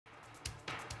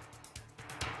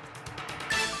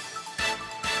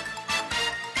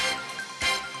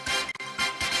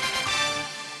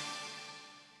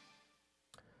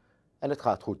En het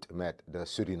gaat goed met de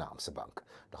Surinaamse bank.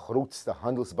 De grootste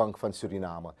handelsbank van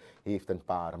Suriname heeft een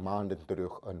paar maanden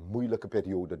terug een moeilijke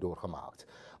periode doorgemaakt,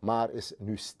 maar is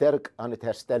nu sterk aan het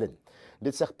herstellen.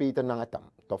 Dit zegt Peter Nangatam,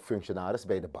 topfunctionaris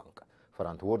bij de bank,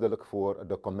 verantwoordelijk voor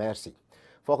de commercie.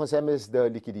 Volgens hem is de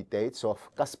liquiditeits-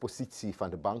 of kaspositie van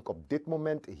de bank op dit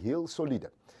moment heel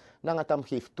solide. Nangatam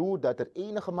geeft toe dat er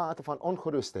enige mate van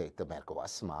ongerustheid te merken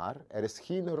was, maar er is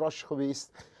geen rush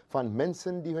geweest van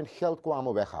mensen die hun geld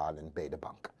kwamen weghalen bij de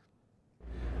bank.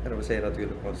 En we zijn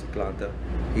natuurlijk onze klanten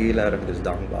heel erg dus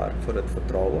dankbaar voor het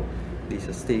vertrouwen die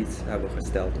ze steeds hebben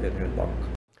gesteld in hun bank.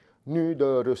 Nu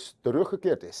de rust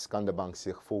teruggekeerd is, kan de bank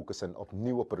zich focussen op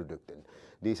nieuwe producten.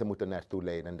 Deze moeten ertoe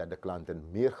leiden dat de klanten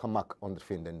meer gemak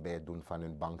ondervinden bij het doen van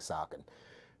hun bankzaken.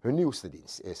 Hun nieuwste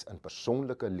dienst is een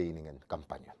persoonlijke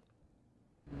leningencampagne.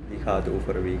 Die gaat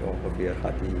over een week ongeveer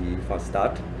van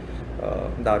start.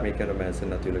 Daarmee kunnen mensen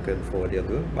natuurlijk een voordeel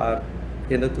doen. Maar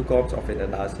in de toekomst of in de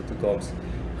naaste toekomst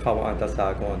gaan we een aantal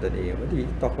zaken ondernemen die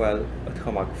toch wel het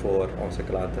gemak voor onze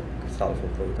klanten zal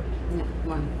vergroten. Ja,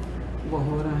 want we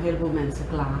horen een heleboel mensen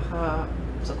klagen,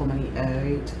 ze komen niet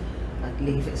uit, het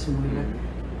leven is moeilijk.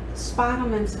 Sparen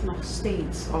mensen nog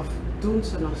steeds of doen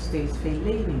ze nog steeds veel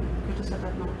leningen? Kunnen ze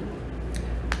dat nog doen?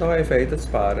 Nou, in feite het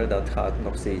sparen dat gaat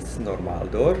nog steeds normaal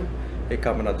door. Ik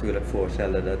kan me natuurlijk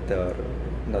voorstellen dat er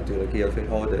natuurlijk heel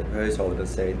veel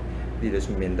huishoudens zijn die dus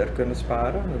minder kunnen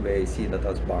sparen. Wij zien dat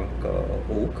als bank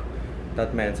ook,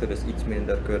 dat mensen dus iets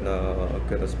minder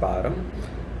kunnen sparen.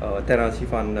 Ten aanzien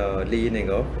van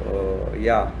leningen,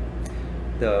 ja,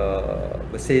 de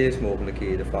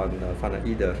bestedingsmogelijkheden van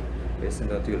ieder is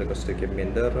natuurlijk een stukje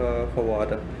minder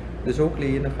geworden. Dus ook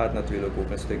lenen gaat natuurlijk ook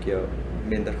een stukje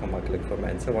minder gemakkelijk voor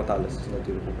mensen, want alles is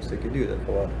natuurlijk ook een stukje duurder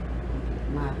geworden.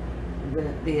 Maar de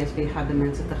DSB gaat de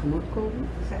mensen tegemoet komen,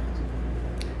 zegt u?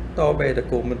 Nou, bij de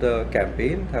komende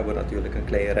campaign hebben we natuurlijk een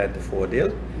klein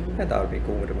rentevoordeel en daarmee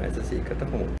komen de mensen zeker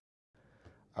tegemoet.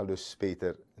 Aldus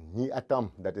Peter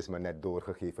Nangatam, dat is me net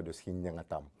doorgegeven, dus geen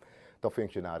Nangatam.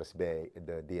 Topfunctionaris bij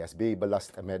de DSB,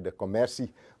 belast met de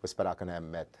commercie. We spraken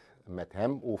met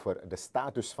hem over de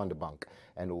status van de bank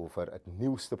en over het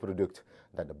nieuwste product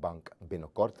dat de bank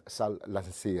binnenkort zal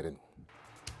lanceren.